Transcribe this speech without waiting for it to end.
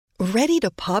Ready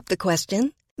to pop the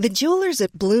question? The jewelers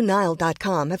at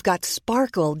BlueNile.com have got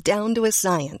sparkle down to a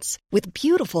science with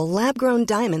beautiful lab-grown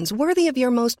diamonds worthy of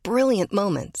your most brilliant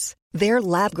moments. Their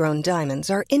lab-grown diamonds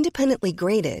are independently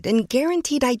graded and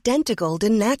guaranteed identical to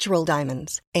natural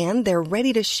diamonds, and they're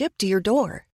ready to ship to your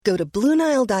door. Go to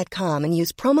BlueNile.com and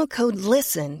use promo code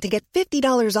LISTEN to get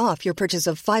 $50 off your purchase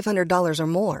of $500 or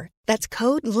more. That's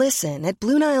code LISTEN at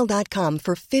BlueNile.com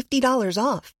for $50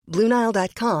 off.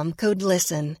 BlueNile.com, code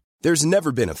LISTEN. There's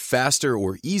never been a faster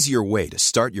or easier way to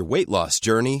start your weight loss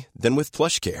journey than with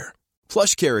PlushCare.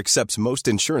 PlushCare accepts most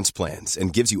insurance plans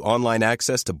and gives you online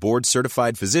access to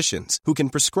board-certified physicians who can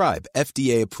prescribe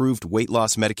FDA-approved weight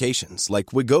loss medications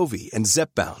like Wegovy and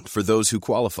Zepbound for those who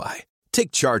qualify.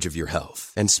 Take charge of your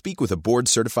health and speak with a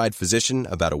board-certified physician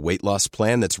about a weight loss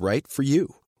plan that's right for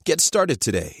you. Get started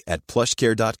today at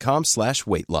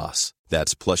plushcare.com/weight-loss.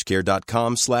 That's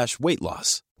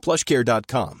plushcare.com/weight-loss.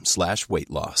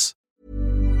 plushcare.com/weight-loss.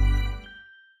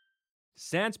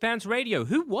 Sans Pants Radio,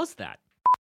 who was that?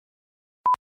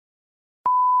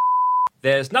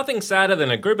 There's nothing sadder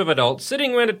than a group of adults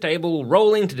sitting around a table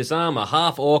rolling to disarm a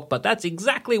half-orc, but that's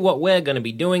exactly what we're going to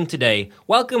be doing today.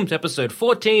 Welcome to episode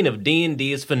 14 of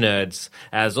D&D is for Nerds.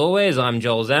 As always, I'm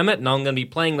Joel Zammett, and I'm going to be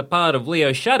playing the part of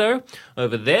Leo Shadow.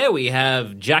 Over there we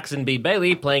have Jackson B.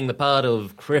 Bailey playing the part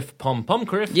of Criff Pom Pom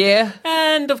Criff. Yeah.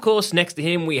 And, of course, next to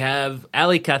him we have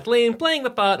Ali Kathleen playing the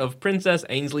part of Princess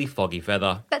Ainsley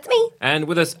Foggyfeather. That's me. And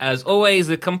with us, as always,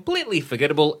 the completely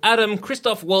forgettable Adam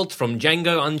Christoph Waltz from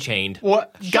Django Unchained.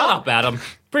 What? Shut up, Adam.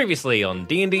 Previously on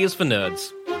D&D is for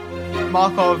Nerds.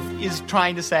 Markov is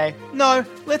trying to say, no,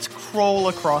 let's crawl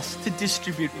across to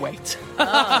distribute weight.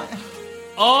 Like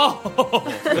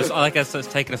I said, it's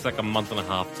taken us like a month and a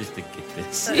half just to get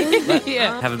this.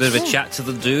 Yeah. Have a bit of a chat to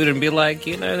the dude and be like,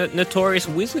 you know, notorious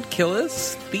wizard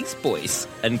killers, these boys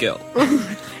and girl.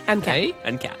 And Cat. Hey.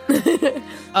 And cat.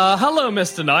 Hello,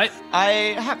 Mr. Knight.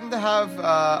 I happen to have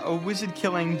a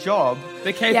wizard-killing job.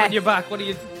 The cape Yeah. on your back. What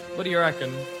do you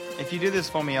reckon? If you do this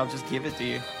for me, I'll just give it to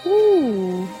you.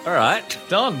 Ooh. All right.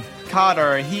 Done.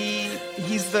 Carter,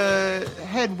 he's the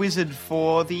head wizard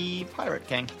for the Pirate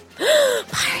King.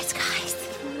 Pirates, guys.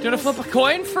 Do you want to flip a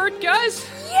coin for it, guys?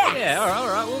 Yes. Yeah, all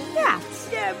right. Well, Yeah.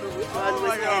 Yeah, but which one was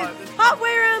my God. it?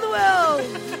 Halfway around the world.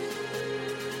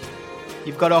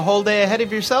 You've got a whole day ahead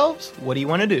of yourselves. What do you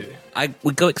want to do? I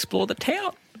would go explore the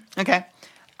town. Okay.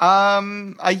 Are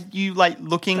you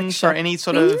looking for any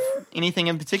sort of anything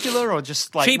in particular, or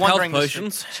just like Cheap health wandering the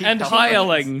potions. streets? Cheap And health potions.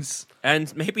 hirelings.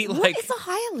 And maybe What like is a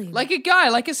hireling? Like a guy,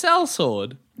 like a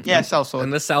sellsword. Yeah, sellsword.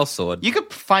 and the sellsword. You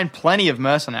could find plenty of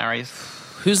mercenaries.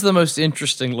 Who's the most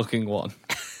interesting looking one?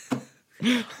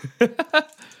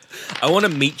 I want a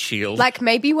meat shield. Like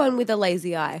maybe one with a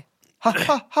lazy eye. Ha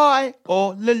ha hi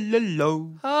or la la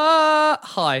lo.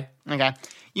 Hi. Okay.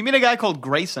 You meet a guy called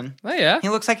Grayson. Oh, yeah. He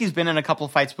looks like he's been in a couple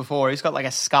of fights before. He's got like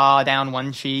a scar down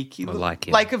one cheek. He like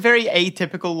him. Like a very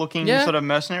atypical looking Yeah. sort of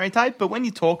mercenary type. But when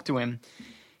you talk to him,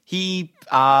 he,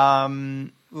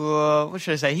 what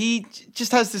should I say? He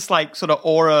just has this like sort of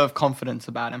aura of confidence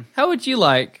about him. How would you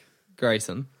like,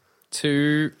 Grayson,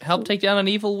 to help take down an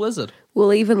evil wizard?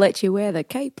 We'll even let you wear the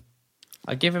cape.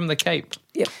 I give him the cape.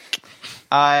 Yep.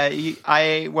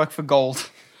 I work for Gold,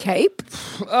 Cape?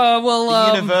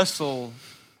 the universal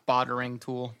bartering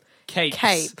tool. Capes.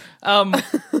 Cape.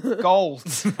 Gold.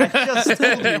 I just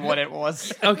told you what it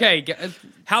was. Okay.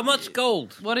 How much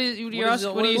gold? What is your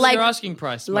Like- asking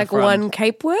price, my Like friend? one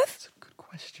cape worth?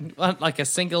 Question. Like a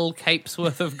single cape's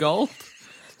worth of gold?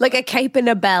 Like a cape and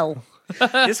a bell.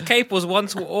 This cape was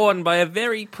once worn by a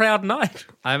very proud knight.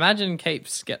 I imagine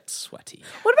capes get sweaty.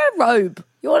 What about robe?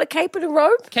 You want a cape and a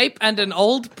robe? Cape and an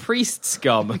old priest's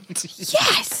garment.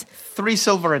 Yes. 3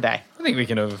 silver a day. I think we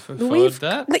can afford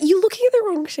that. No, you're looking at the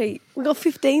wrong sheet. We got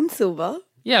 15 silver.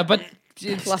 Yeah, but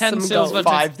it's Plus 10 some silver. gold.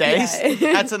 5 days.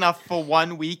 Yeah. That's enough for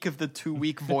 1 week of the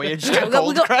 2-week voyage to We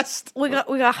got- Goldcrest. We got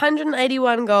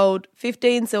 181 gold,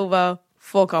 15 silver,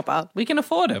 4 copper. We can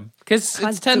afford him because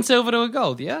it's 10 silver to a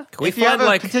gold, yeah? Can we If you have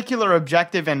find a particular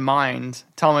objective in mind,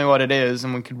 tell me what it is,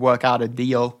 and we could work out a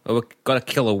deal. we've got to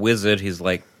kill a wizard. He's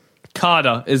like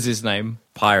Carter is his name.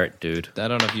 pirate dude. I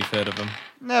don't know if you've heard of him.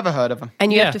 Never heard of him.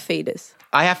 And you Yeah. have to feed us.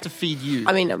 I have to feed you.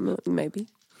 I mean, maybe.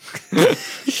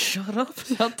 Shut up.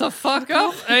 Shut the fuck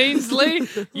up, Ainsley.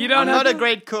 You don't I'm have not a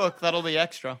great cook. That'll be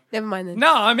extra. Never mind then.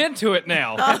 No, I'm into it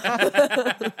now.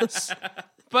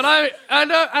 But I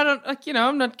don't, like, you know,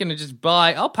 I'm not going to just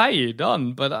buy. I'll pay you,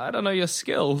 done. But I don't know your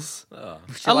skills.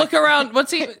 I look around.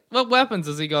 What weapons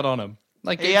has he got on him?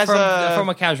 Like He has from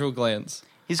a casual glance.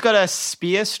 He's got a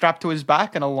spear strapped to his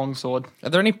back and a long sword. Are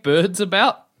there any birds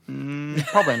about?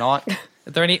 Probably not.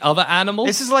 Are there any other animals?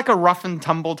 This is like a rough and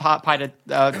tumble part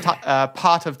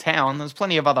of town. There's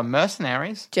plenty of other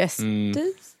mercenaries.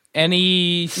 Jesters?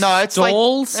 Any No, it's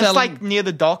stalls it's selling- like near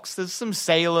the docks. There's some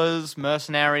sailors,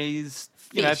 mercenaries,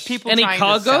 people Any trying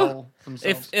cargo? to sell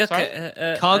themselves.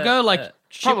 Sorry? cargo, like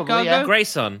ship probably, cargo? yeah.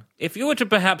 Grayson, if you were to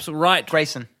perhaps write...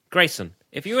 Grayson.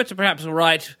 If you were to perhaps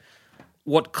write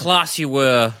what class you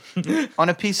were On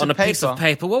a piece on of a piece of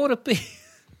paper, what would it be?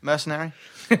 Mercenary.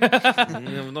 Not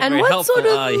And very what helpful, sort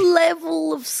of are you?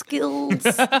 level of skills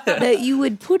that you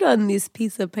would put on this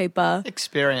piece of paper?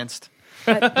 Experienced.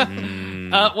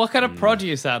 What kind of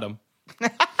produce, Adam?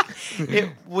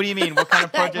 What do you mean? What kind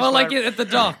of project? Well, like at the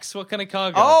docks, what kind of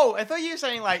cargo? Oh, I thought you were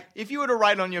saying like if you were to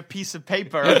write on your piece of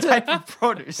paper a type of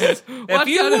produce. If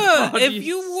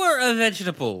you were a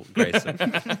vegetable, Grayson.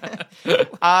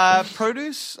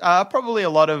 Produce, probably a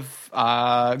lot of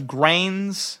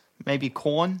grains, maybe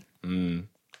corn.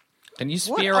 Can you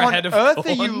What spear on a head of earth corn?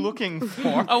 are you looking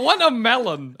for? I want a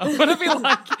melon. I want to be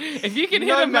like, if you can hit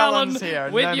No a melon melons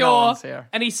here, with no your melons here.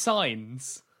 any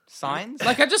signs. Signs?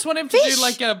 Like I just want him to do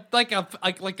like a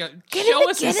show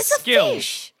us his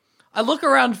skills. I look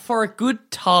around for a good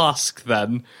task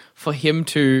then for him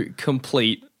to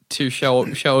complete to show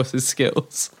us his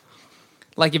skills.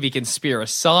 Like if he can spear a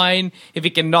sign, if he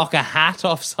can knock a hat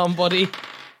off somebody.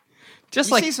 Just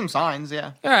You like see some signs,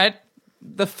 yeah. all right,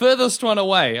 the furthest one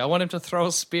away. I want him to throw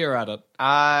a spear at it.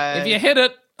 If you hit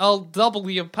it, I'll double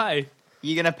your pay.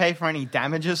 You gonna pay for any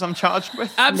damages I'm charged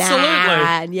with? Absolutely.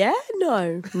 Nah, yeah?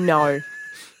 No.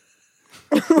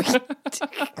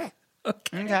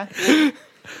 Okay.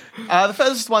 The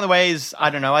furthest one away is, I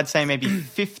don't know, I'd say maybe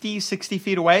 50, 60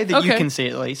 feet away that you Okay. can see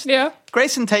at least. Yeah.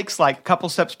 Grayson takes like a couple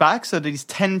steps back so that he's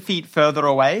 10 feet further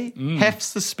away,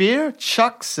 hefts the spear,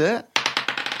 chucks it,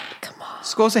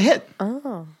 scores a hit.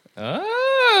 Oh,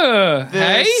 The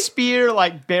hey. spear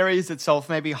like buries itself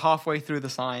maybe halfway through the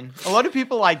sign. A lot of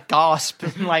people like gasp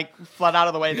and like flood out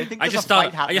of the way. They think I there's just a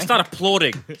fight start. I happening. just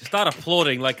start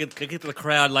applauding. Like get to the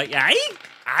crowd. Like, aye.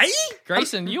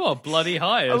 Grayson, you are bloody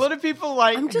hired. A lot of people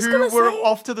like I'm just who gonna were say-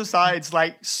 off to the sides,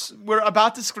 like were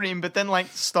about to scream, but then like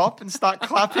stop and start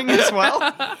clapping as well.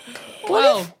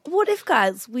 What if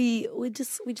guys, we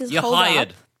just You're hold hired.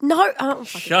 up? No, I don't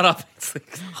fucking. Shut up.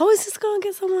 How is this going to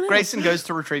get someone else? Grayson goes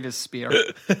to retrieve his spear.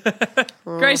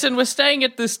 Grayson, we're staying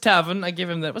at this tavern. I give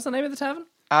him that. What's the name of the tavern?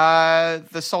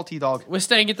 The Salty Dog. We're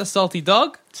staying at the Salty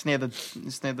Dog. It's near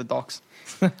the docks.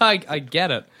 I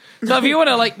get it. So if you want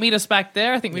to like meet us back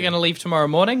there, I think we're going to leave tomorrow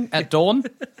morning at dawn.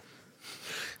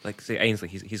 Like, see, Ainsley,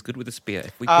 he's good with a spear.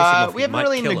 If we piss him off, We he haven't might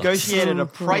really kill us. negotiated a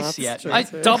price that's yet. true. I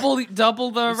double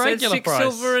the He said regular 6 price.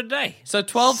 silver a day. So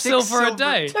 12 6 silver a silver.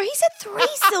 day. No, he said 3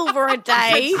 silver a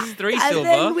day. 3 and silver.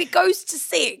 then it goes to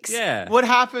 6. Yeah. What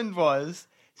happened was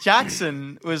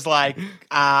Jackson was like,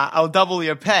 I'll double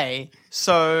your pay.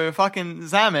 So fucking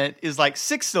Zamet is like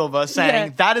 6 silver saying Yeah.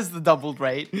 that is the doubled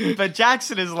rate. But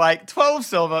Jackson is like 12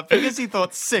 silver because he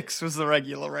thought 6 was the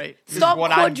regular rate. is Stop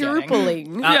what I'm getting.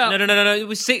 quadrupling. Yeah. No. It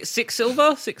was six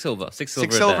silver. 6 silver. 6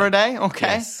 silver. 6 silver a day? Okay.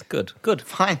 Yes. Good.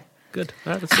 Fine. Good.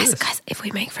 All right, let's do this. Guys, if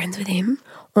we make friends with him,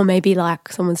 or maybe like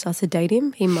someone starts to date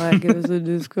him, he might give us a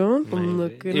discount. I'm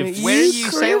looking at you. Where are you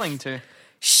Chris. sailing to?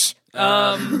 Shh.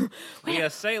 We are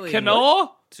sailing Canor?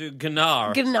 to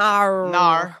Gnar.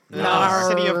 Gnar. The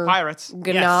city of pirates.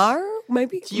 Gnar?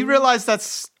 Maybe? Do you realize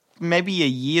that's maybe a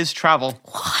year's travel?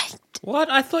 What? What?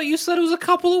 I thought you said it was a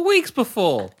couple of weeks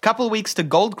before. Couple of weeks to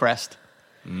Goldcrest.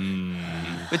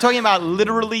 We're talking about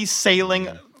literally sailing,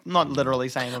 not literally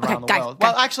sailing around the guys, world.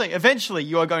 Well, actually, eventually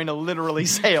you are going to literally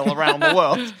sail around the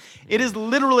world. It is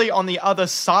literally on the other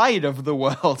side of the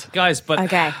world. Guys, but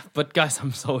Okay. but guys,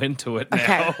 I'm so into it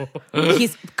now. Okay.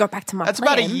 Go back to my That's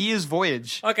plan. about a year's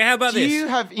voyage. Okay, how about Do this? you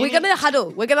have any... We're gonna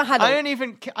huddle. I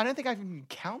don't think I can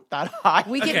count that high.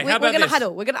 We Okay, can, how we're about gonna this?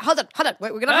 huddle. We're gonna hold on.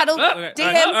 Wait, we're gonna huddle. okay,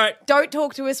 DM, all right. don't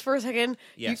talk to us for a second.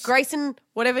 Yes. You, Grayson,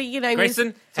 whatever your name Grayson,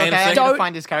 is. Okay, I'm Anderson. going Don't- to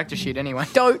find his character sheet anyway.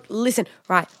 Don't listen.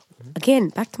 Right. Again,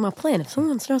 back to my plan. If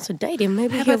someone starts to date him,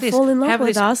 maybe How he'll about this? fall in How love about with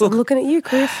this? us. Look. I'm looking at you,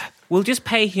 Chris. We'll just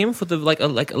pay him for the like a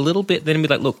little bit. Then be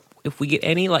like, look, if we get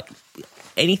any like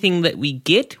anything that we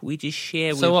get, we just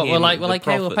share. So with what? him We're like,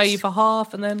 the hey, we'll pay you profits. for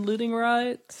half, and then looting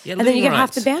rights. Yeah, And then you looting get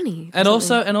half the rights. bounty.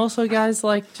 And also, guys,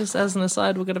 like, just as an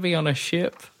aside, we're gonna be on a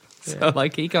ship, so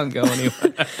like, he can't go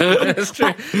anywhere. That's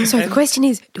true. So the question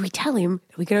is, do we tell him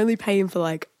that we can only pay him for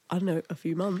like, I don't know, a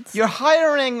few months? You're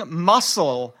hiring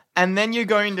muscle, and then you're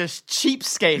going to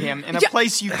cheapskate him in a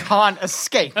place you can't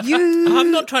escape.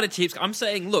 I'm not trying to cheap. I'm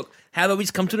saying, look, how about we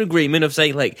just come to an agreement of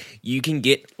saying, like, you can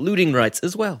get looting rights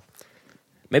as well.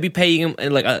 Maybe paying him,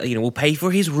 and like, we'll pay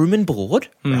for his room and board,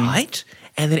 right?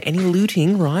 And then any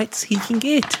looting rights he can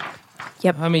get.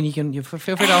 Yep. I mean, you feel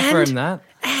free to offer him that.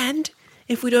 And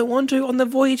if we don't want to on the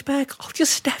voyage back, I'll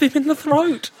just stab him in the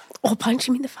throat. Or punch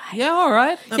him in the face. Yeah, all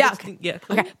right. Yeah. Yeah.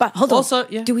 Cool. Okay, but hold on. Also,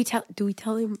 yeah. Do we tell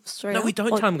him straight No, up? we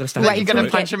don't Or- tell him I'm going to stab him. Wait, You're going we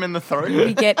to punch get- him in the throat?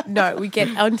 We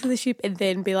get onto the ship and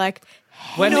then be like,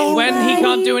 When he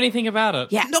can't do anything about it.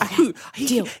 yeah, No, okay,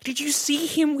 deal. did you see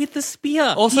him with the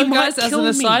spear? Also, He might guys, as kill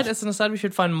an me. aside, we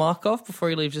should find Markov before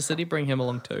he leaves the city. Bring him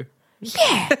along too.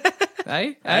 Yeah.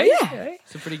 Hey, Yeah.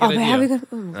 it's a pretty Oh, good but how are we idea.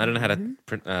 going I don't know how to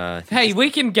print. Hey,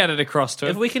 we can get it across to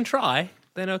If him. we can try,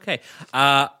 then okay.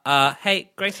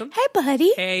 Hey, Grayson. Hey,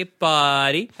 buddy. Hey,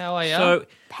 buddy. How are ya? So,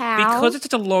 Pal. because it's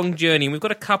such a long journey, and we've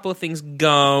got a couple of things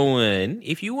going.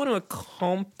 If you want to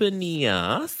accompany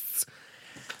us,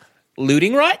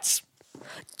 looting rights.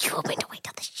 You want me to wait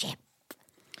till the ship?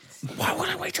 Why would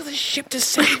I wait till the ship to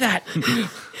say that?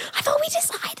 I thought we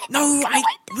decided. No, I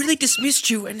really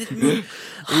dismissed you. And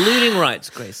looting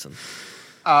rights, Grayson.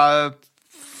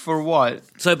 For what?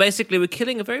 So basically, we're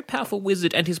killing a very powerful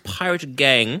wizard and his pirate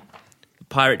gang,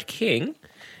 Pirate King,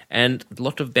 and a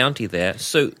lot of bounty there.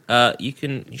 So you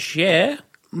can share.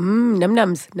 Num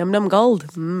nums, num num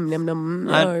gold. Num num.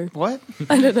 No, What?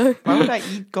 I don't know. Why would I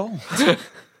eat gold?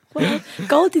 Well,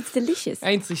 gold is delicious.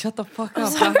 Ainsley, shut the fuck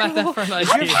up. How about that for an Is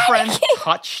your idea? friend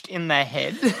touched in the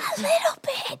head? A little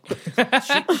bit.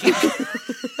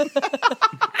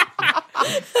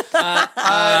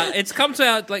 It's come to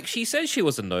our, like, she says she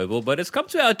was a noble, but it's come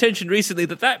to our attention recently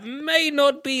that may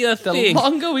not be a The thing.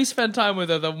 longer we spend time with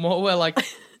her, the more we're like,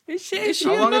 is she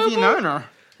How a long have you noble? known her?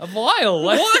 A while.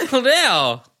 Like, What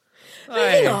now?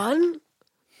 Hang on.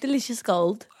 Delicious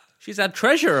gold. She's our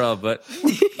treasurer, but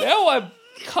now I'm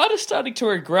kind of starting to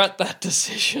regret that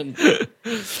decision.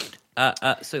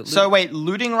 So wait,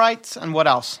 looting rights and what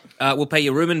else? we'll pay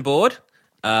your room and board,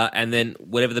 and then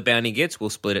whatever the bounty gets, we'll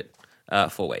split it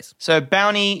 4 ways. So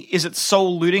bounty, is it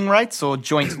sole looting rights or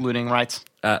joint looting rights?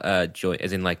 Joy,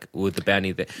 as in like with the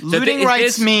bounty there. So Looting if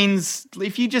rights there's- means,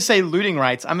 if you just say looting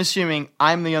rights, I'm assuming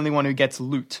I'm the only one who gets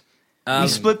loot. We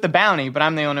split the bounty, but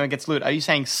I'm the only one who gets loot. Are you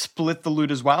saying split the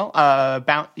loot as well?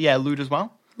 Loot as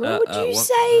well? What would you what-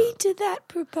 say to that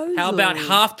proposal? How about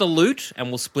half the loot, and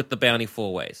we'll split the bounty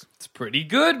 4 ways. It's pretty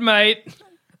good, mate.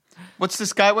 What's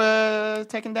this guy we're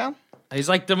taking down? He's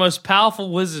like the most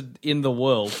powerful wizard in the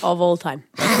world. Of all time.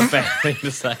 That's a fair thing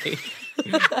to say.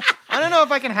 I don't know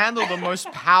if I can handle the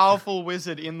most powerful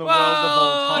wizard in the world of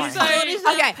all time.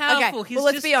 Okay. Well,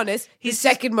 let's be honest. He's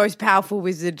second most powerful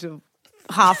wizard of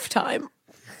half time.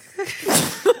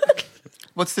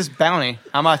 What's this bounty?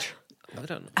 How much? I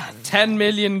don't know. 10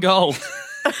 million gold.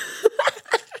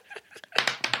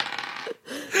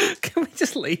 Can we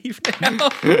just leave now?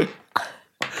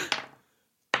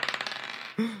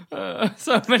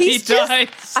 So many He's just,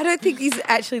 dice. I don't think he's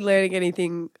actually learning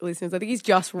anything, listeners. I think he's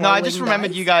just rolling No, I just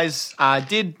remembered dice. you guys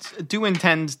do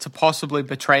intend to possibly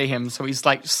betray him, so he's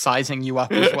like sizing you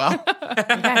up as well.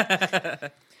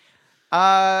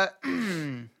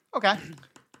 Okay.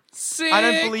 Sick. I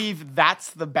don't believe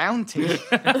that's the bounty,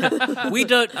 We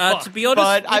don't. To be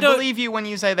honest, but we I don't, believe you when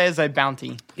you say there's a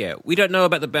bounty. Yeah, we don't know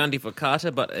about the bounty for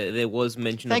Carter, but there was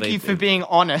mention Thank of you for being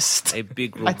honest. a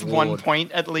big reward. At one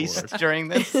point, at least, during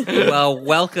this. Well,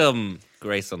 welcome,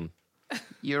 Grayson.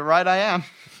 You're right, I am.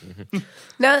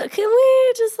 Now, can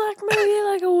we just like maybe get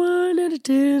like a 1 out of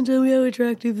 10? Tell me how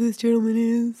attractive this gentleman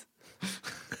is.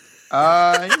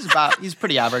 He's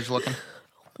pretty average looking.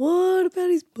 What about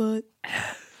his butt?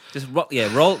 Just roll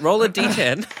a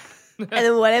d10. And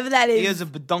then whatever that He is. has a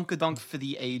badonkadonk for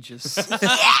the ages.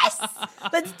 Yes!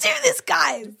 Let's do this,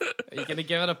 guys. Are you going to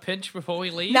give it a pinch before we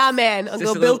leave? Nah, man. I'm Just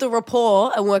going to a build little- a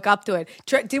rapport and work up to it.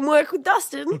 Didn't work with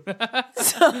Dustin.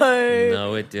 So,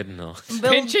 No, it did not.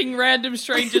 Pinching random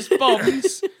strangers'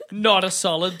 bombs, not a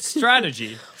solid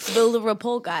strategy. build a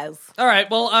rapport, guys. All right,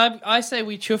 well, I say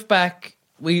we chuff back.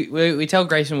 We tell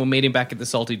Grayson we'll meet him back at the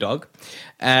Salty Dog,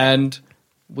 and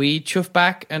we chuff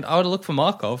back, and I would look for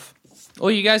Markov. Or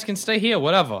you guys can stay here,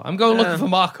 whatever. I'm going looking for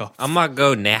Markov. I might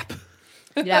go nap.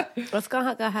 Yeah. Let's go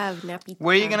have nappy.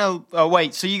 Where are you going to...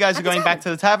 wait, so you guys are going back to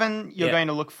the tavern. You're Yeah. going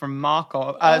to look for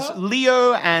Markov. So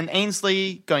Leo and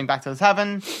Ainsley going back to the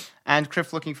tavern. And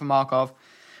Criff looking for Markov.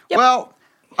 Yep. Well,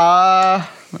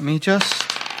 let me just...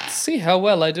 See how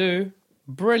well I do.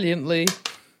 Brilliantly.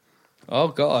 Oh,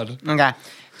 God. Okay.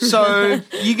 So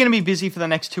you're going to be busy for the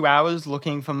next 2 hours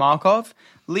looking for Markov.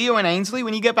 Leo and Ainsley,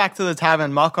 when you get back to the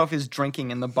tavern, Markov is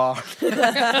drinking in the bar.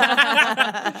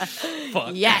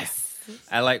 Yes.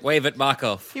 I like wave at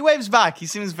Markov. He waves back. He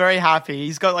seems very happy.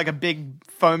 He's got like a big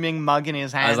foaming mug in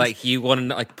his hand. I was like, you want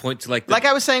to like point to like the... Like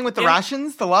I was saying with the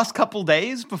rations, the last couple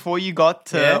days before you got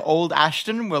to Yeah. Old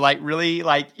Ashton were like really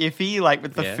like iffy, like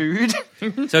with the Yeah. food.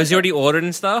 So has he already ordered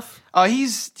and stuff? Oh,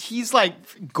 he's like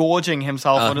gorging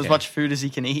himself on as Okay. much food as he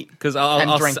can eat. Because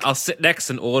And drink. I'll sit next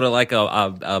and order like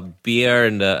a beer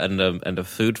and a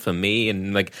food for me,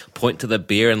 and like point to the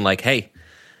beer and like, hey,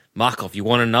 Markov, you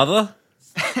want another?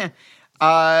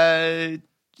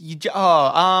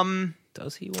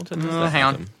 Does he want another? hang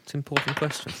on. It's an important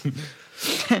question.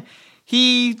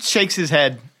 He shakes his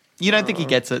head. You don't think he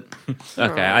gets it.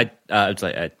 Okay, it's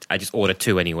like I just order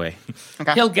 2 anyway.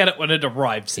 He'll get it when it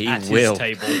arrives He at will. his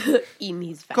table. In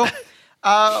his face. Cool.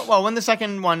 Well, when the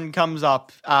second one comes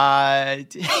up,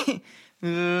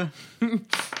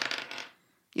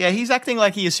 yeah, he's acting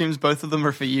like he assumes both of them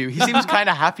are for you. He seems kind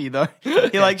of happy though.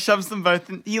 He like shoves them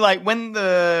both. He like when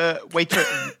the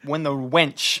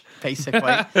wench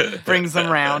basically brings them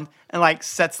round and like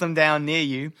sets them down near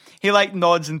you. He like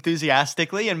nods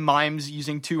enthusiastically and mimes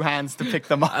using 2 hands to pick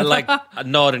them up. I like a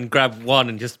nod and grab one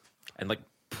and like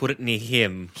put it near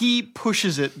him. He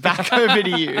pushes it back over to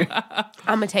you. I'm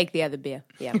gonna take the other beer.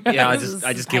 Yeah. Yeah, I This just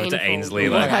is give it to painful. Ainsley,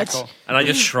 like, Okay, cool. and I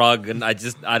just shrug and I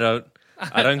don't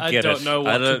I get it. don't know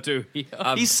what to do here.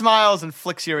 He smiles and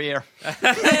flicks your ear.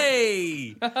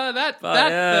 Hey, that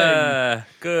yeah,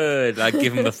 good. I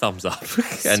give him the thumbs up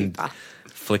and Super.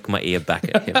 flick my ear back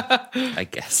at him. I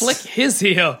guess thing. Flick his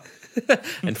ear.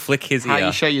 and flick his How ear.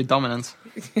 you show your dominance.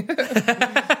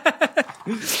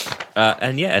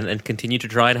 And continue to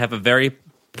try and have a very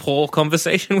poor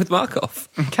conversation with Markov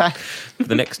Okay. for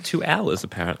the next 2 hours,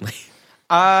 apparently.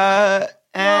 And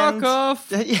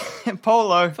Markov.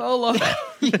 Polo. Polo.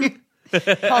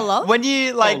 Polo? When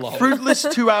you like Polo. fruitless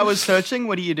 2 hours searching,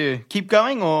 what do? Keep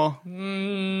going or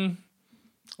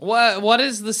What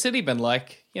has the city been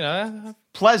like? You know,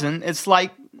 pleasant? It's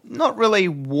like not really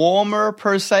warmer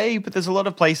per se, but there's a lot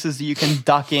of places that you can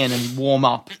duck in and warm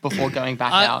up before going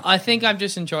back out. I think I'm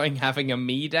just enjoying having a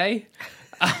me day.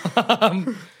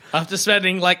 After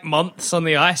spending like months on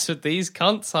the ice with these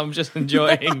cunts, I'm just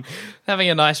enjoying having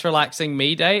a nice, relaxing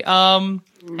me day. No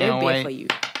No beer way. for you.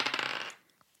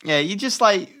 Yeah, you just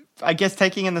like I guess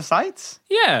taking in the sights.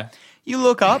 Yeah. You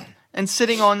look up and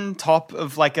sitting on top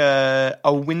of like a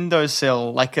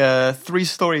windowsill, like 3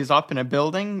 stories up in a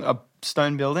building, a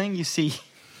stone building, you see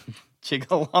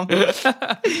Jigalump.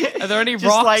 Are there any Just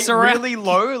rocks like around? really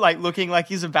low, like looking like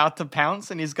he's about to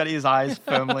pounce, and he's got his eyes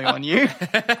firmly on you.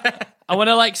 I want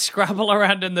to like scrabble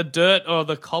around in the dirt or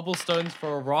the cobblestones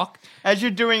for a rock. As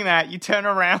you're doing that, you turn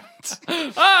around,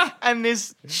 and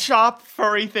this sharp,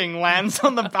 furry thing lands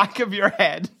on the back of your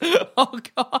head. Oh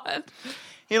God.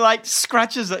 He like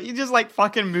scratches it. He just like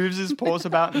fucking moves his paws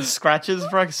about and scratches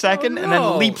for a second, and no.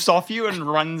 then leaps off you and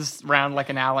runs round like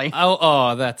an alley.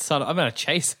 Oh, that son. I'm gonna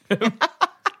chase him.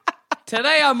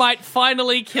 Today I might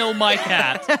finally kill my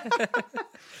cat.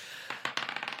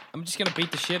 I'm just gonna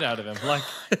beat the shit out of him. Like,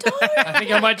 I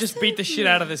think I might just beat the shit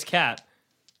out of this cat.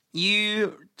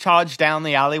 You charge down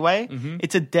the alleyway.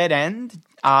 It's a dead end.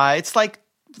 It's like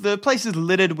the place is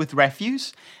littered with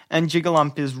refuse, and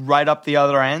Jigalump is right up the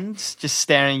other end, just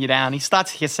staring you down. He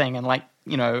starts hissing and like,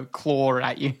 claw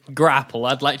at you. Grapple.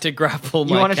 I'd like to grapple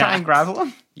my You want to cat. try and grapple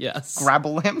him? Yes.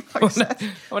 Grapple him? Like I said.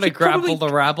 I want to grapple the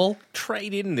rabble.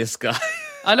 Trade in this guy.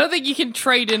 I don't think you can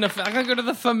trade in. I can go to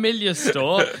the familiar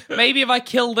store. Maybe if I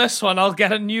kill this one, I'll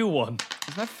get a new one.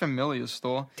 There's no familiar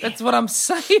store. That's what I'm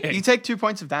saying. You take 2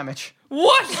 points of damage.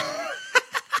 What?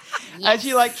 As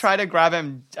you like try to grab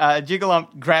him,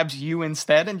 Jigalump grabs you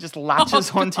instead and just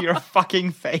latches onto your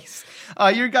fucking face.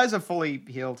 You guys are fully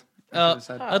healed.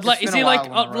 Is he like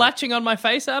latching on my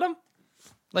face, Adam?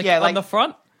 Like Yeah, on like- the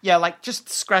front? Yeah, like just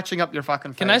scratching up your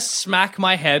fucking face. Can I smack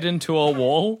my head into a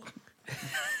wall?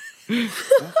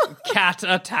 Cat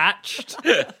attached.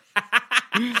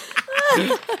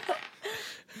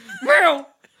 Meow!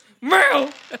 Meow!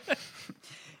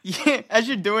 Yeah, as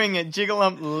you're doing it,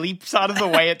 Jigalump leaps out of the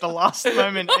way at the last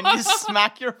moment and you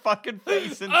smack your fucking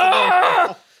face into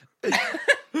the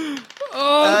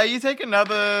wall. You take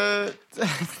another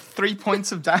 3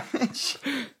 points of damage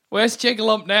Where's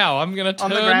Jigalump now? I'm gonna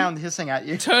turn on the ground, hissing at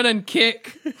you. turn and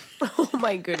kick. Oh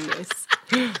my goodness.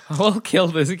 I will kill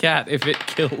this cat if it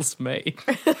kills me.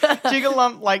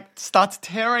 Jigalump like starts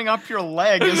tearing up your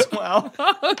leg as well.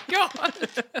 Oh God!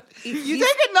 You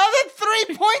take another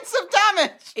 3 points of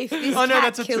damage. If this Oh, no, cat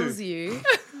that's a 2. kills you,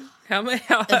 How many?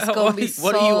 it's gonna be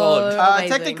What are you on? amazing.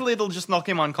 Technically, it'll just knock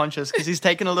him unconscious because he's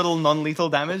taken a little non-lethal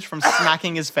damage from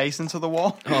smacking his face into the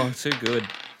wall. Oh, too good.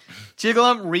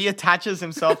 Jiggalump reattaches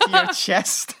himself to your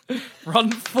chest. Run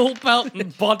full belt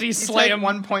and body You take slam.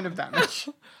 1 point of damage.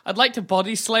 I'd like to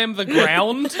body slam the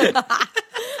ground.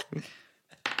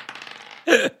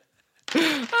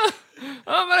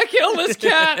 I'm gonna kill this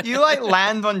cat. You like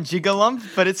land on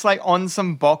Jiggalump, but it's like on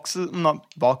some boxes, not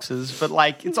boxes, but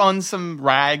like it's on some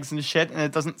rags and shit, and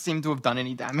it doesn't seem to have done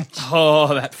any damage.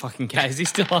 Oh, that fucking cat. Is he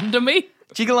still under me?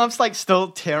 Jiggalump's like still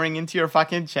tearing into your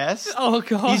fucking chest. Oh,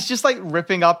 God. He's just like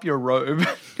ripping up your robe.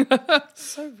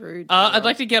 So rude. I'd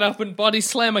like to get up and body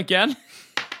slam again.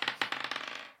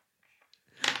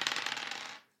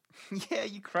 Yeah,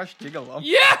 you crushed Jiggalump.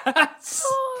 Yes!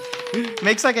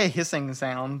 Makes like a hissing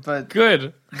sound, but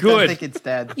Good. I don't Good. think it's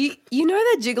dead. You know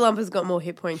that Jiggalump has got more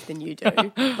hit points than you do.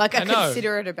 Like, I know.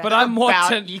 consider it about. But I'm more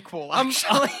About equal,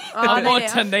 actually. I'm more they are.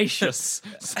 tenacious.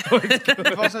 So it's good.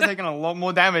 You've also taken a lot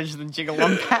more damage than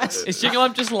Jiggalump has. Is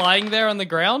Jiggalump just lying there on the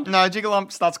ground? No,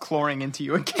 Jiggalump starts clawing into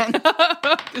you again.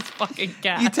 This fucking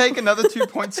cat. You take another 2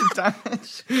 points of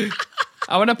damage.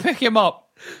 I want to pick him up.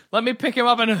 Let me pick him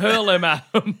up and hurl him at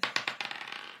him.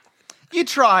 You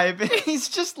try, but he's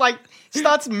just like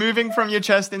starts moving from your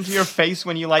chest into your face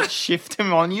when you like shift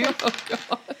him on you.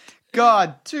 Oh,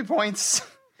 God, 2 points.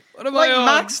 What am Like I on?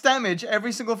 max damage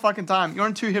every single fucking time. You're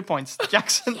on 2 hit points,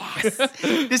 Jackson.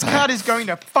 This cat is going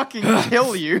to fucking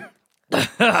kill you.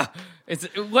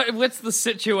 What's the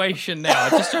situation now? I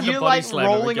just tried to You're body like slam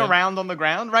him rolling again. around on the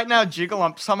ground. Right now,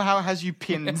 Jiggalump somehow has you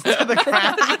pinned to the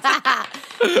ground.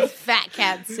 fat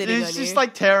cat sitting on It's just you.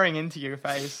 like tearing into your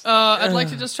face. I'd like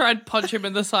to just try and punch him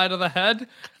in the side of the head.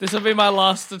 This will be my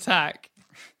last attack.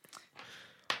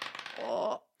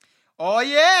 Oh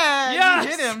yeah, Yes! you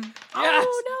hit him. Yes!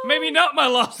 no. Maybe not my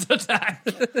last attack.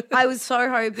 I was so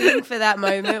hoping for that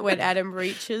moment when Adam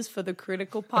reaches for the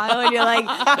critical pile, and you're like,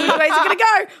 "Which way's it gonna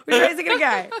go? Which way's it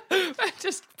gonna go?"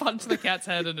 Just punch the cat's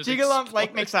head and it Jiggalump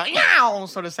like makes a meow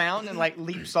sort of sound and like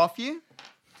leaps off you.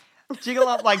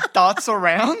 Jiggalump like darts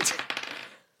around.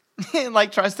 And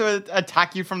like tries to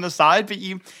attack you from the side, but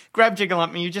you grab Jiggalump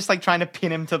and you're just like trying to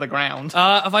pin him to the ground.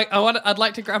 I'd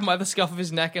like to grab him by the scuff of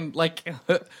his neck and like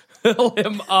hurl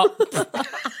him up.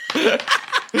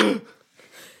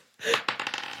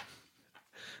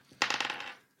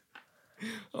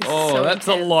 Oh, that's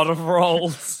a lot of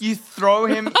rolls. You throw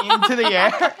him into the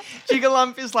air.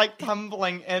 Jiggalump is like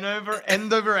tumbling end over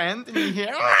end, and you hear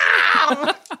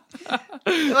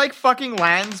it like fucking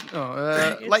lands.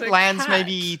 Like a lands cat.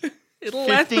 maybe It'll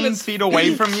land on 15 its feet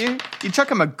away from you. You chuck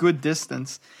him a good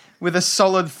distance with a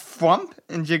solid thwump,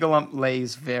 and Jiggalump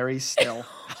lays very still.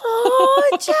 Oh,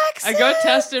 Jackson! I go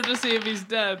test him to see if he's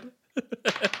dead.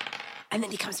 And then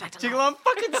he comes back to life. Jiggalump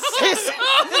fucking says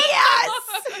Yes!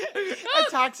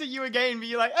 attacks at you again, but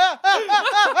you're like,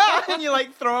 and you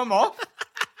like throw him off.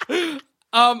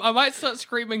 I might start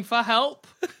screaming for help.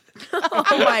 Oh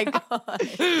my god!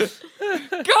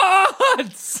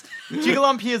 Gods!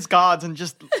 Jiggalump hears guards and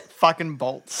just fucking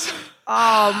bolts.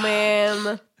 Oh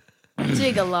man!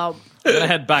 Jiggalump. I'm gonna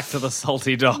head back to the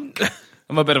salty dog.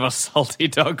 I'm a bit of a salty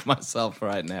dog myself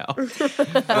right now.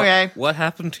 Okay. What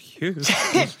happened to you?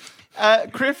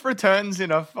 Criff returns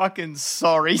in a fucking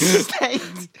sorry state.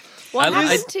 What I-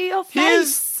 happened to your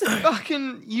His face?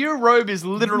 fucking, your robe is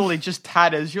literally just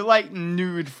tatters. You're like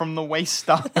nude from the waist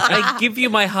up. I give you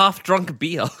my half-drunk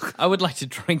beer. I would like to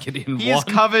drink it in He one. is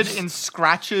covered in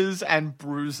scratches and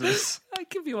bruises. I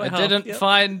give you my I half. didn't yeah.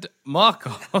 find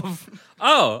Markov.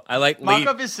 Oh, I like lean.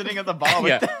 Markov is sitting at the bar with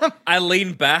Yeah, them. I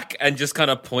lean back and just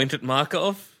kind of point at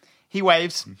Markov. He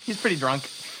waves. He's pretty drunk.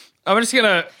 I'm just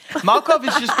gonna. Markov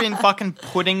has just been fucking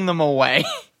putting them away.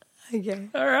 Okay.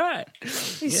 All right.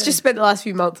 He's just spent the last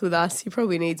few months with us. He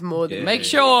probably needs more than Make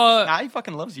sure Nah, he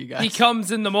fucking loves you guys. he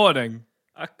comes in the morning.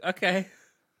 Okay.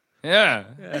 Yeah.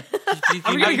 I'm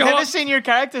gonna I've go never up. seen your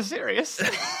character serious.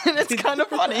 And it's kind of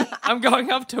funny. I'm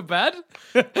going up to bed.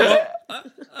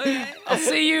 I'll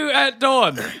see you at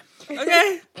dawn.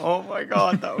 Okay. Oh my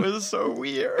god, that was so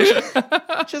weird.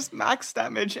 Just max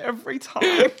damage every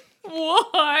time.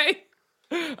 Why?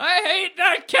 I hate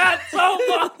that cat so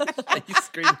much. You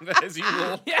scream that as you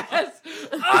roll. Yes.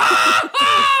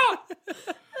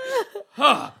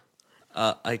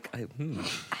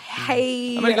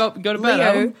 Hey, I'm gonna go to bed. Leo,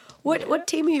 Adam. what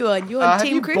team are you on? You on Have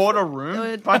Team you Griff? bought a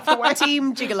room, by the way?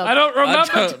 Team Jiggalump. I don't I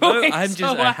remember don't know. doing I'm so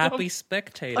just a well. happy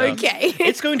spectator. Okay.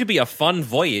 It's going to be a fun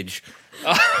voyage.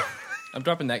 I'm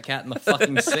dropping that cat in the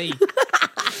fucking sea.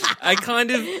 I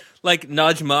kind of like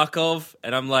nudge Markov,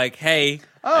 and I'm like, "Hey,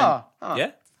 Oh,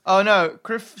 yeah." oh no,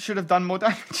 Criff should have done more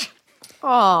damage.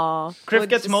 Aw. Criff Well,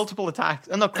 gets just- multiple attacks.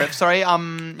 Not Criff, sorry,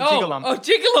 Jiggalump. Oh,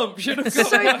 Jiggalump should have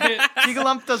gone.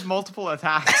 Jiggalump does multiple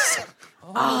attacks.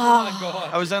 Oh my god.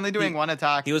 I was only doing one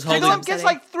attack. he was holding- Jigglypuff gets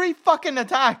like 3 fucking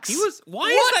attacks. Why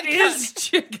What is that is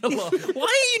Jigglypuff? Why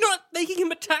are you not making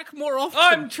him attack more often?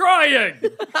 I'm trying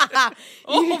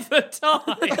all the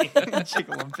time.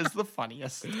 Jigglypuff is the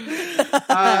funniest.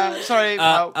 Sorry.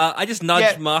 I just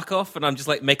nudged yeah. Markov, and I'm just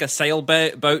like make a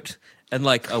sailboat and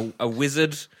like a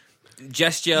wizard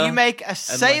gesture. You make a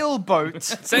sailboat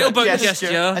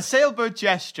gesture. A sailboat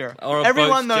gesture. Or a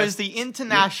Everyone boat knows gest- the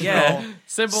international Yeah.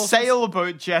 Symbol.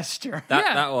 sailboat gesture.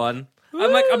 that one.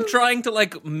 I'm trying to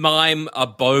like mime a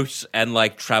boat and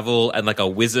like travel and like a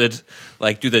wizard,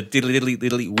 like do the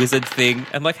diddly wizard thing.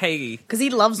 And like, hey, Because he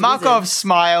loves Markov wizards.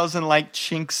 smiles and like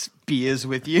chinks beers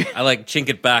with you. I like chink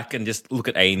it back and just look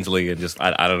at Ainsley and just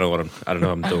I don't know what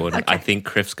I'm doing. I think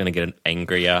Criff's gonna get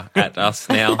angrier at us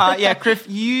now. Yeah, Criff,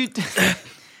 you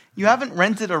haven't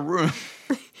rented a room.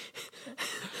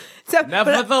 So,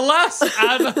 Nevertheless,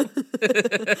 Adam.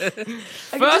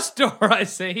 First door I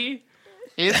see.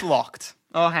 It's locked.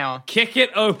 Oh, hang on. Kick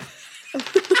it open.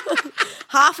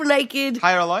 half naked,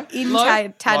 High or low? in Low?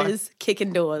 tatters,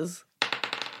 kicking doors.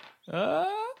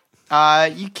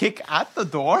 You kick at the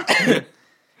door.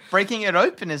 Breaking it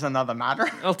open is another matter.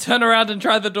 I'll turn around and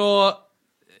try the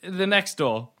next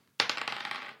door.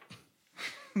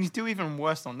 You do even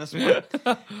worse on this one.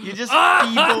 You just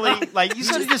feebly, like, you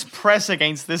sort of just press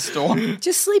against this door.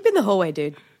 Just sleep in the hallway,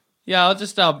 dude. Yeah, I'll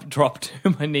just drop to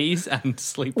my knees and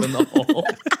sleep in the hall.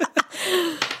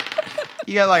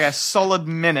 You get like a solid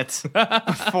minute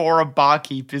before a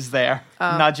barkeep is there,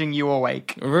 nudging you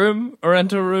awake. Rent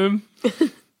a room.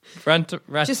 Rent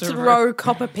Just a room. throw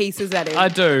copper pieces at him. I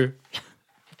do.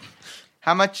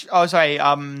 How much? Oh, sorry.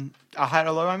 A high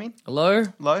or low, I mean? Hello?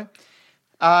 Low.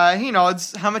 He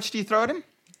nods. How much do you throw at him?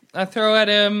 I throw at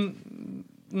him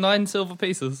 9 silver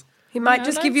pieces. He might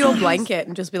just give you a blanket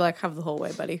and just be like, have the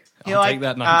hallway, buddy. I'll take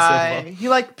that 9 silver. He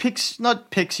like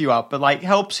not picks you up, but like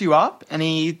helps you up, and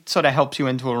he sort of helps you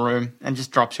into a room and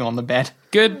just drops you on the bed.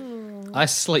 Good. I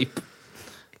sleep.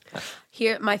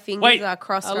 Here, my fingers Wait, are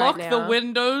crossed I right lock now. the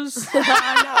windows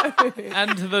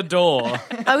and the door.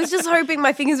 I was just hoping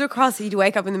my fingers were crossed so you'd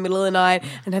wake up in the middle of the night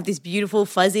and have this beautiful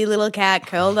fuzzy little cat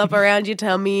curled up around your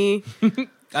tummy.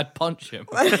 I'd punch him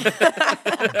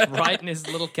right in his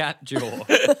little cat jaw.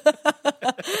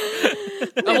 I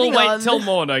will Moving wait on. till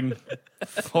morning,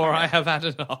 for I have had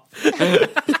enough.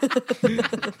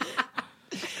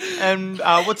 And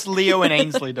what's Leo and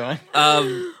Ainsley doing?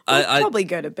 Probably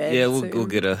go to bed. Yeah, we'll soon.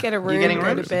 get a- get a room. getting Go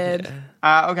to rooms? bed.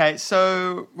 Okay,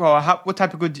 so what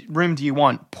type of good room do you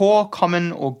want? Poor,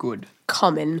 common, or good?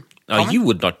 Common. Oh, you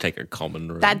would not take a common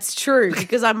room. That's true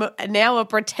because I'm now a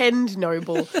pretend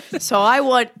noble, so I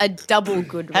want a double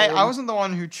good room. Hey, I wasn't the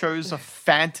one who chose a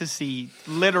fantasy,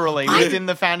 literally within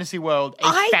the fantasy world,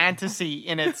 I fantasy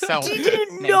in itself.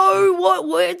 didn't know what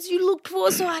words you looked for,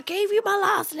 so I gave you my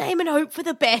last name and hope for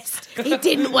the best. It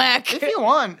didn't work. If you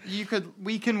want,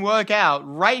 we can work out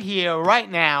right here,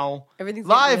 right now, Everything's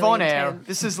live really on air. intense.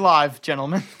 This is live,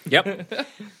 gentlemen. Yep.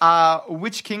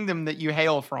 Which kingdom that you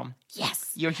hail from?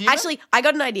 Yes. You're human? Actually, I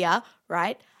got an idea,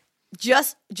 right?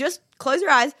 Just close your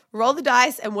eyes, roll the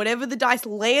dice, and whatever the dice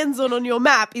lands on your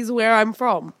map is where I'm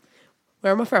from.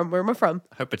 Where am I from? Where am I from?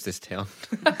 I hope it's this town.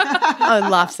 I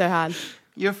laugh so hard.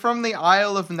 You're from the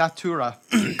Isle of Natura.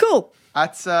 Cool.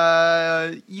 That's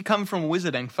you come from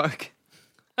wizarding folk.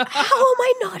 How am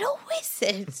I not a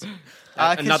wizard?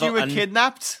 Because you were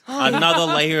kidnapped.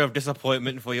 Another layer of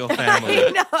disappointment for your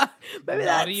family. No, maybe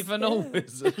Not that's... even a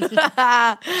wizard.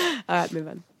 All right, move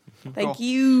on. Thank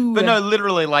you. But no,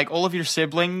 literally, like all of your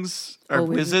siblings are All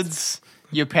wizards. wizards.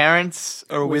 Your parents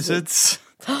are wizards.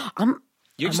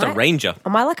 You're just a ranger.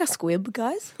 Am I like a squib,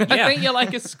 guys? I Yeah. think you're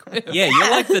like a squib. Yeah,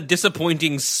 you're like the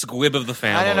disappointing squib of the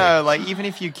family. I don't know, like even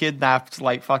if you kidnapped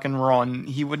like fucking Ron,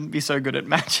 he wouldn't be so good at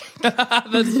magic.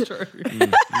 That's true.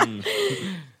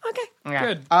 Okay.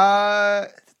 Good.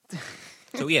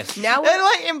 So yes. Now That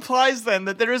like implies then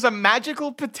that there is a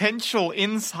magical potential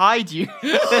inside you.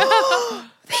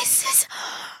 this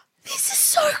is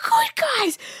so good,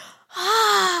 guys.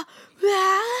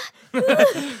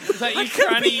 Is that you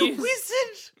trying to use...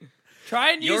 Wizard.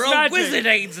 Try and use You're a magic. wizard,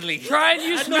 Ainsley. Try and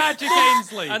use magic,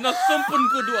 Ainsley. And a thumping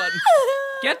good one.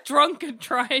 Get drunk and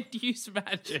try and use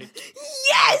magic.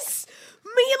 Yes!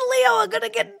 Me and Leo are gonna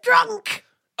get drunk.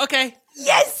 Okay.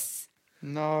 Yes!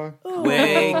 No. We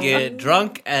get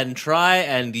drunk and try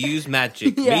and use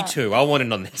magic. Yeah. Me too. I want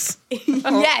in on this.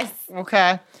 Yes.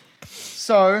 Okay.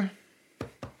 So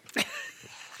let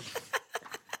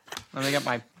me get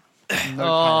my notepad Oh,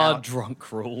 out.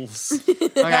 drunk rules.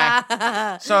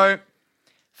 Okay. So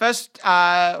first,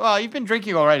 well, you've been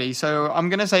drinking already, so I'm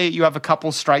gonna say you have a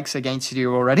couple strikes against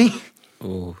you already.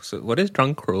 Oh, so what is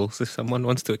drunk rules? If someone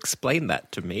wants to explain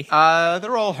that to me.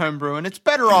 They're all homebrew, and it's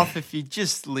better off if you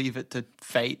just leave it to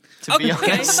fate, to be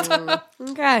honest.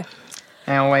 Okay.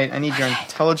 Now, wait, I need your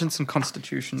intelligence and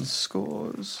constitution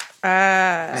scores. So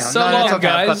It's long, okay, I've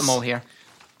got guys. them all here.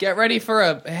 Get ready for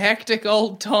a hectic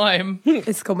old time.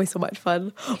 It's gonna be so much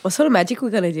fun. What sort of magic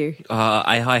we're gonna do?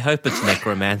 I hope it's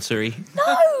necromancery.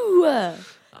 No!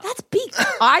 That's big.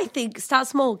 I think start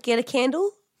small. Get a candle.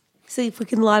 See if we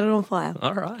can light it on fire.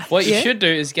 All right. What you should do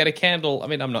is get a candle. I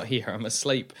mean, I'm not here, I'm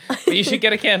asleep. But you should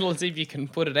get a candle and see if you can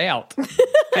put it out.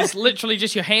 Because literally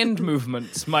just your hand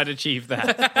movements might achieve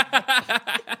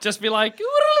that. Just be like,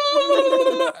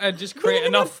 and just create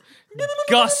enough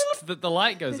gust that the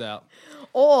light goes out.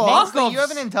 Or Ainsley, you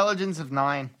have an intelligence of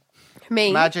 9.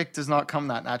 me. Magic does not come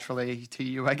that naturally to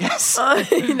you, I guess.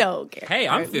 No, okay. Hey,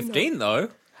 I'm 15 though.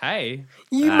 Hey.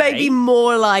 You may be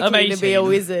more likely I'm to be a 18.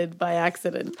 wizard by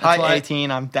accident. Hi, why-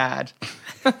 18, I'm dad.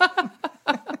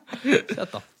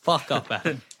 Shut the fuck up,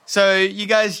 Adam. So you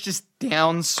guys just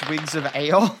down swigs of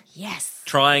ale? Yes.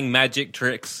 Trying magic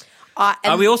tricks. And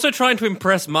Are we also trying to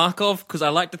impress Markov? Because I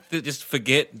like to just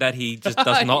forget that he just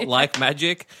does not like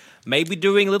magic. Maybe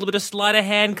doing a little bit of sleight of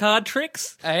hand card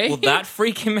tricks. Eh? Will that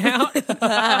freak him out?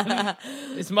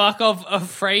 Is Markov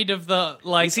afraid of the,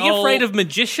 like, Is he afraid of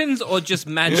magicians or just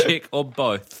magic or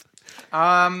both?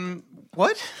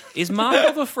 What? Is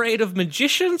Markov afraid of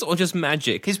magicians or just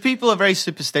magic? His people are very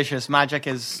superstitious. Magic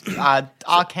is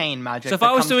arcane magic. So if that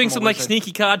I was comes doing from a some like wizard.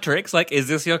 sneaky card tricks, like, is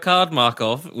this your card,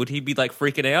 Markov? Would he be like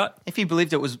freaking out? If he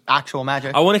believed it was actual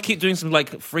magic. I want to keep doing some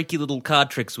like freaky little card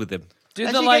tricks with him. Do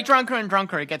As the, you like, get drunker and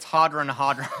drunker, it gets harder and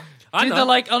harder. I do know. the,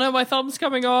 like, oh no, my thumb's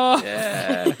coming off.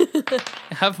 Yeah.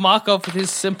 Have Markov with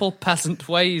his simple peasant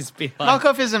ways be like,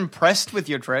 Markov is impressed with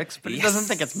your tricks, but he doesn't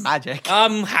think it's magic.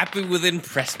 I'm happy with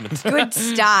impressment. good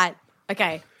start.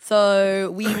 Okay. So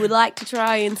we would like to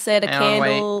try and set a Hang on,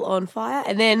 candle on fire,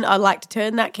 and then I'd like to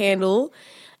turn that candle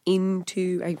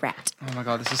into a rat. Oh my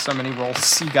god, this is so many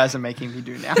rolls you guys are making me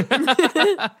do now.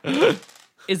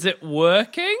 is it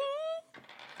working?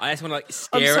 I just want to like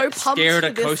I'm so pumped stare at a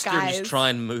for this, coaster and guys. just try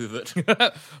and move it.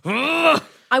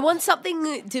 I want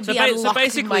something to So, be unlocked so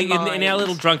basically, in my mind. in our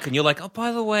little drunken, you're like, oh,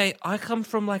 by the way, I come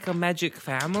from like a magic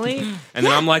family, and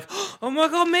then I'm like, oh my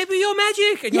god, maybe you're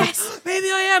magic, and Yes. you're like, maybe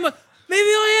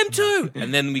I am too,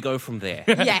 and then we go from there.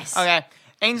 Yes. Okay.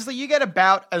 Ainsley, you get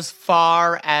about as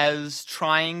far as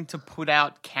trying to put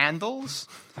out candles.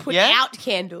 Put yeah? out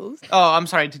candles. Oh, I'm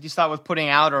sorry. Did you start with putting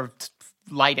out or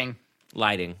lighting?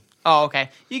 Lighting. Oh, okay.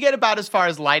 You get about as far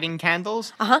as lighting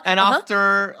candles. And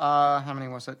after, how many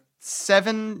was it?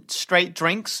 7 straight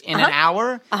drinks in an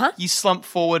hour, you slump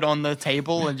forward on the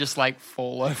table and just like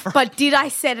fall over. But did I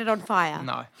set it on fire?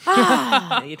 No.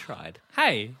 Yeah, you tried.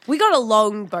 Hey. We got a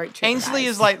long boat trip. Ainsley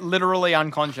guys. is like literally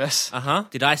unconscious.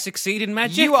 Did I succeed in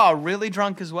magic? You are really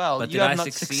drunk as well. But you did have I not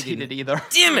succeed in- succeeded either.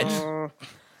 Damn it!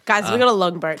 Guys, we got a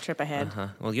long boat trip ahead.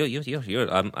 Well, you're.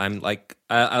 I'm like,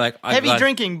 I Heavy got,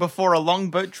 drinking before a long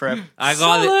boat trip. I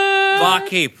got it.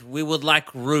 Barkeep, we would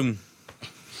like room.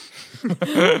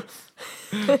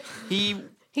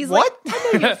 He's What? like,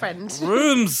 I know your friend.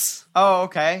 Rooms. Oh,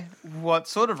 okay. What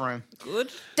sort of room? Good.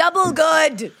 Double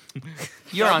good.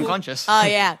 You're unconscious. Oh,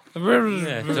 yeah.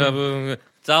 Yeah,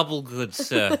 double good,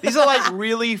 sir. These are like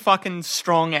really fucking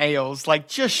strong ales, like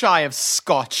just shy of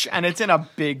scotch, and it's in a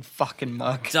big fucking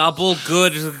mug. Double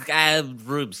good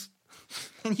rooms.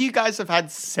 And you guys have had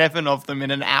 7 of them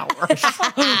in an hour.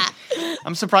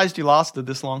 I'm surprised you lasted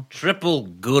this long. Triple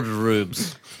good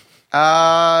rubes.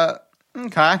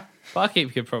 Okay.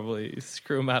 Barkeep could probably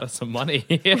screw him out of some money.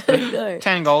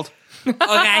 10 gold.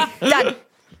 Okay. Done.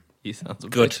 He sounds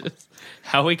Good. ambitious.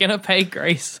 How are we going to pay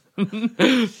Grace?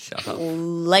 Shut up.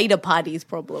 Later parties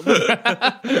problem.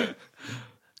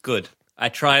 Good. I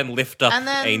try and lift up And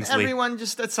then Ainsley. everyone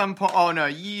just at some point. Oh no,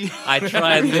 you. I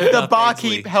try and lift The up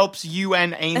barkeep Ainsley. helps you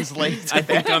and Ainsley. I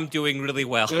think I'm doing really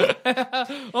well.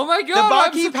 Oh my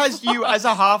god! The barkeep has you as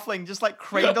a halfling, just like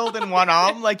cradled in one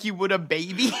arm, like you would a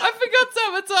baby. I forgot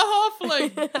Sam,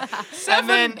 it's a halfling. 7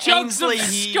 then jugs Ainsley, of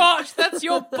he- scotch. That's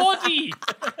your body.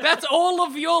 That's all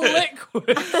of your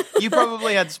liquid. You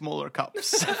probably had smaller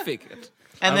cups. I figured.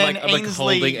 And I'm then like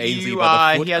Ainsley, holding Ainsley you,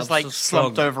 by the foot. he has I'm like so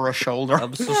slumped strong. over a shoulder.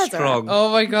 I'm so strong. Oh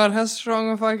my god, how strong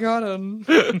have I gotten?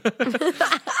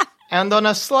 And on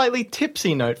a slightly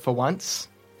tipsy note for once,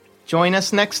 join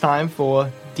us next time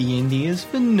for D&D is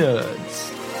for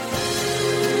Nerds.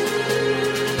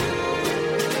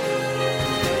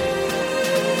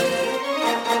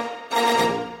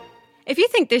 If you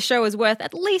think this show is worth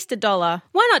at least $1,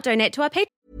 why not donate to our Patreon?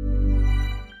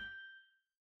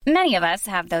 Many of us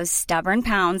have those stubborn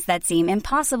pounds that seem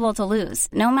impossible to lose,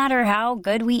 no matter how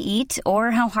good we eat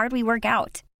or how hard we work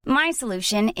out. My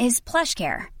solution is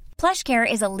PlushCare. PlushCare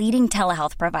is a leading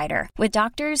telehealth provider with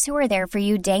doctors who are there for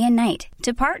you day and night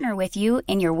to partner with you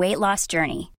in your weight loss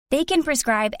journey. They can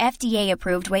prescribe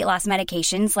FDA-approved weight loss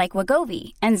medications like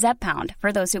Wegovy and Zepbound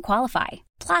for those who qualify.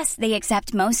 Plus, they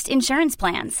accept most insurance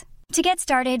plans. To get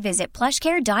started, visit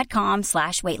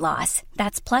plushcare.com/weightloss.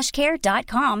 That's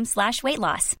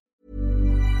plushcare.com/weightloss.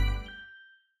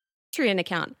 Patreon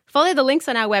account. Follow the links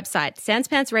on our website,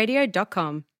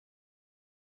 sanspantsradio.com.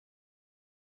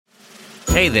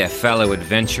 Hey there, fellow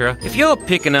adventurer. If you're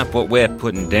picking up what we're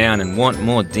putting down and want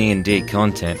more D&D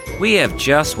content, we have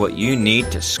just what you need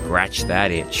to scratch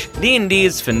that itch. D&D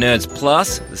is for Nerds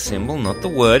Plus, the symbol, not the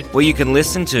word, where you can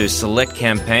listen to select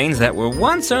campaigns that were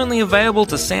once only available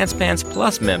to Sanspants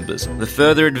Plus members. The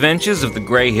further adventures of the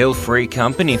Grey Hill Free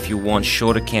Company if you want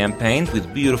shorter campaigns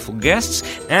with beautiful guests,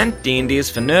 and D&D is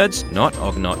for Nerds, not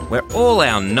Ognot, where all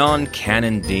our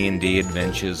non-canon D&D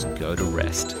adventures go to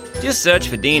rest. Just search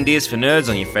for D&D is for Nerds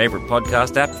on your favorite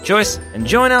podcast app of choice and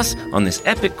join us on this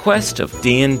epic quest of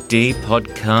D&D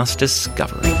podcast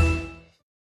discovery.